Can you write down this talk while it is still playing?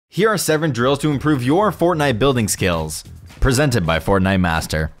Here are 7 drills to improve your Fortnite building skills. Presented by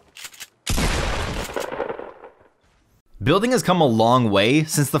FortniteMaster. Building has come a long way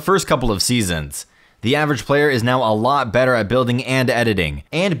since the first couple of seasons. The average player is now a lot better at building and editing,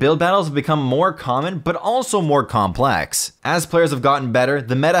 and build battles have become more common but also more complex. As players have gotten better,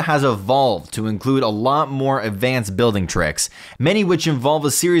 the meta has evolved to include a lot more advanced building tricks, many which involve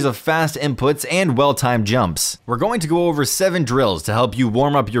a series of fast inputs and well-timed jumps. We're going to go over 7 drills to help you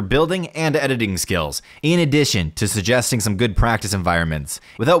warm up your building and editing skills, in addition to suggesting some good practice environments.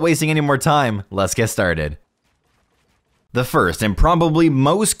 Without wasting any more time, let's get started. The first and probably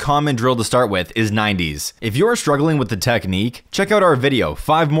most common drill to start with is 90s. If you're struggling with the technique, check out our video,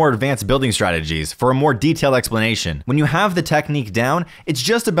 5 more advanced building strategies, for a more detailed explanation. When you have the technique down, it's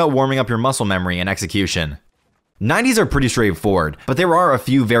just about warming up your muscle memory and execution. 90s are pretty straightforward, but there are a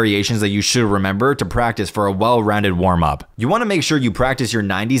few variations that you should remember to practice for a well-rounded warm-up. You want to make sure you practice your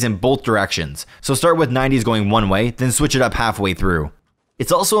 90s in both directions, so start with 90s going one way, then switch it up halfway through.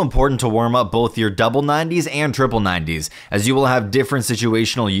 It's also important to warm up both your double 90s and triple 90s, as you will have different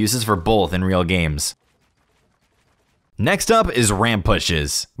situational uses for both in real games. Next up is ramp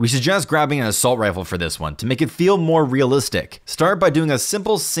pushes. We suggest grabbing an assault rifle for this one to make it feel more realistic. Start by doing a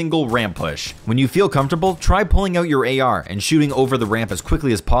simple single ramp push. When you feel comfortable, try pulling out your AR and shooting over the ramp as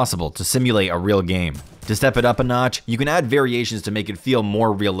quickly as possible to simulate a real game. To step it up a notch, you can add variations to make it feel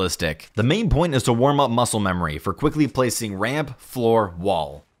more realistic. The main point is to warm up muscle memory for quickly placing ramp, floor,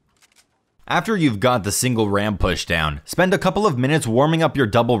 wall. After you've got the single ramp push down, spend a couple of minutes warming up your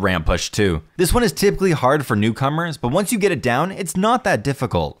double ramp push too. This one is typically hard for newcomers, but once you get it down, it's not that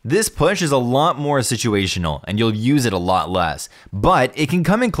difficult. This push is a lot more situational, and you'll use it a lot less, but it can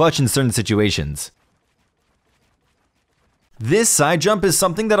come in clutch in certain situations. This side jump is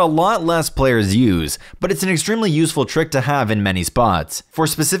something that a lot less players use, but it's an extremely useful trick to have in many spots. For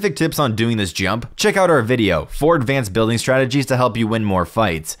specific tips on doing this jump, check out our video, 4 advanced building strategies to help you win more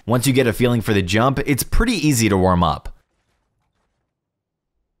fights. Once you get a feeling for the jump, it's pretty easy to warm up.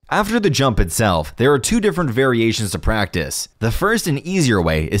 After the jump itself, there are 2 different variations to practice. The first and easier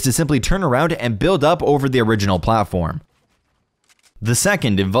way is to simply turn around and build up over the original platform. The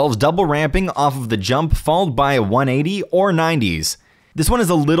second involves double ramping off of the jump followed by a 180 or 90s. This one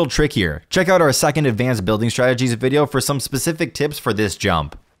is a little trickier. Check out our second advanced building strategies video for some specific tips for this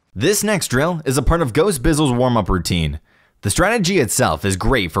jump. This next drill is a part of Ghost Bizzle's warm-up routine. The strategy itself is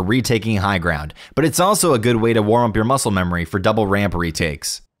great for retaking high ground, but it's also a good way to warm up your muscle memory for double ramp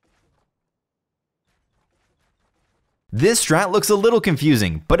retakes. This strat looks a little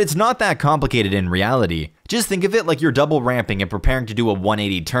confusing, but it's not that complicated in reality. Just think of it like you're double ramping and preparing to do a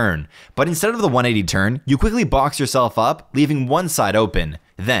 180 turn, but instead of the 180 turn, you quickly box yourself up, leaving one side open.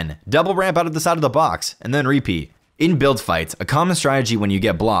 Then, double ramp out of the side of the box, and then repeat. In build fights, a common strategy when you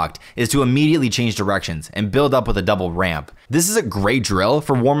get blocked is to immediately change directions and build up with a double ramp. This is a great drill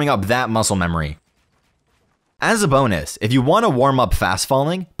for warming up that muscle memory. As a bonus, if you want to warm up fast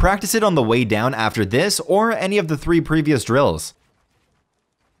falling, practice it on the way down after this or any of the 3 previous drills.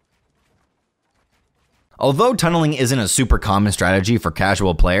 Although tunneling isn't a super common strategy for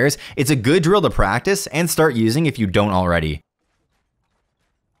casual players, it's a good drill to practice and start using if you don't already.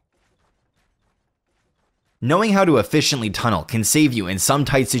 Knowing how to efficiently tunnel can save you in some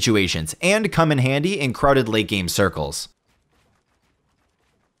tight situations and come in handy in crowded late game circles.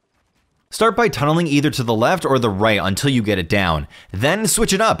 Start by tunneling either to the left or the right until you get it down, then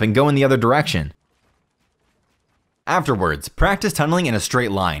switch it up and go in the other direction. Afterwards, practice tunneling in a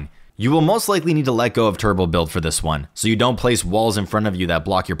straight line. You will most likely need to let go of turbo build for this one, so you don't place walls in front of you that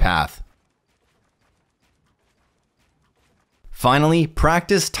block your path. Finally,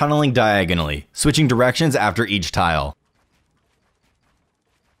 practice tunneling diagonally, switching directions after each tile.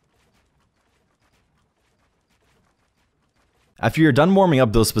 After you're done warming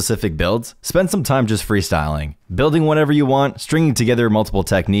up those specific builds, spend some time just freestyling, building whatever you want, stringing together multiple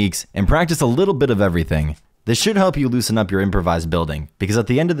techniques, and practice a little bit of everything. This should help you loosen up your improvised building, because at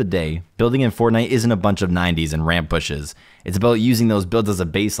the end of the day, building in Fortnite isn't a bunch of 90s and ramp pushes. It's about using those builds as a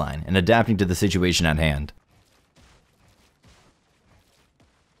baseline and adapting to the situation at hand.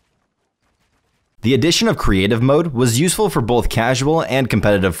 The addition of creative mode was useful for both casual and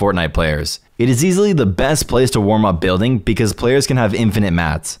competitive Fortnite players. It is easily the best place to warm up building because players can have infinite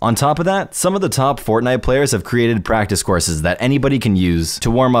mats. On top of that, some of the top Fortnite players have created practice courses that anybody can use to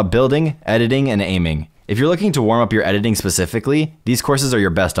warm up building, editing, and aiming. If you're looking to warm up your editing specifically, these courses are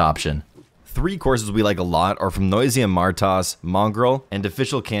your best option. 3 courses we like a lot are from Noizeeh Martoz, Mongraal, and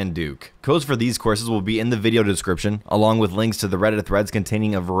OfficialCanDook. Codes for these courses will be in the video description, along with links to the Reddit threads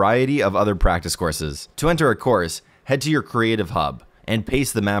containing a variety of other practice courses. To enter a course, head to your creative hub. and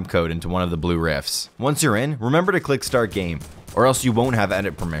paste the map code into one of the blue rifts. Once you're in, remember to click Start Game, or else you won't have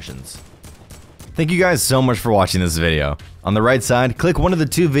edit permissions. Thank you guys so much for watching this video. On the right side, click one of the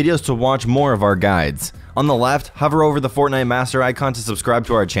 2 videos to watch more of our guides. On the left, hover over the FortniteMaster icon to subscribe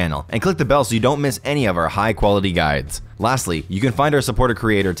to our channel, and click the bell so you don't miss any of our high quality guides. Lastly, you can find our support a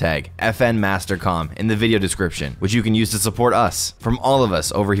creator tag, FNMasterCom, in the video description, which you can use to support us. From all of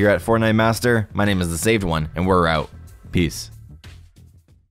us over here at FortniteMaster, my name is The Saved One, and we're out. Peace.